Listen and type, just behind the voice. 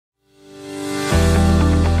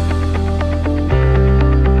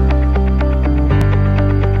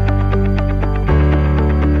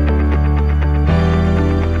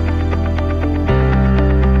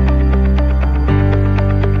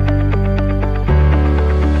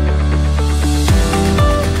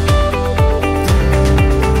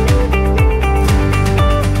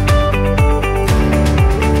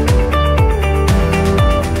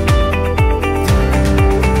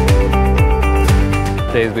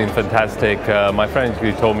been fantastic. My friend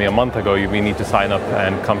actually told me a month ago we need to sign up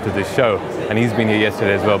and come to this show, and he's been here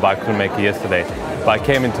yesterday as well, but I couldn't make it yesterday. But I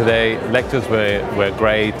came in today. Lectures were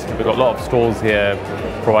great. We've got a lot of stalls here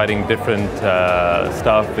providing different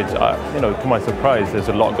stuff, which, to my surprise, there's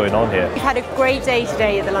a lot going on here. We've had a great day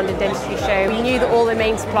today at the London Dentistry Show. We knew that all the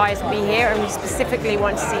main suppliers would be here, and we specifically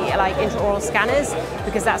want to see like intraoral scanners,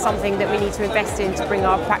 because that's something that we need to invest in to bring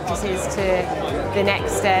our practices to the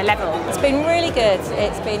next level. It's been really good.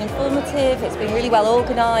 It's been informative. It's been really well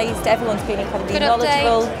organised. Everyone's been incredibly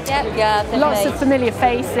knowledgeable. Yep. Yeah, definitely. Lots of familiar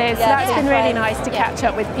faces. Yeah, So that's been really nice to catch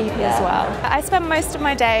up with people as well. I spent most of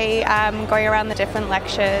my day going around the different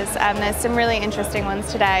lectures, and there's some really interesting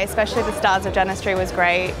ones today, especially the Stars of Dentistry was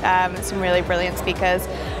great. Some really brilliant speakers,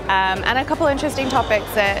 and a couple interesting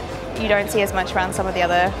topics that you don't see as much around some of the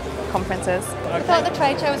other conferences. I thought the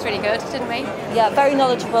trade show was really good, didn't we? Yeah, very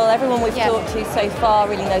knowledgeable. Everyone we've talked to so far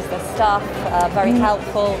really knows their stuff, very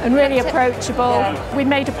helpful. And really approachable. Yeah. We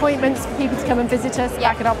made appointments for people to come and visit us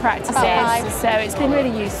back at our practices, so it's been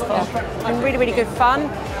really useful. It's been really, really good fun.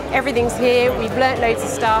 Everything's here, we've learnt loads of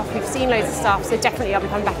stuff, we've seen loads of stuff, so definitely I'll be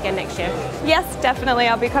coming back again next year. Yes, definitely.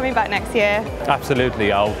 I'll be coming back next year.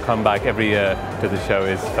 Absolutely, I'll come back every year to the show.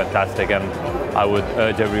 It's fantastic, and I would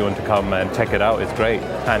urge everyone to come and check it out. It's great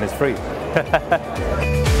and it's free.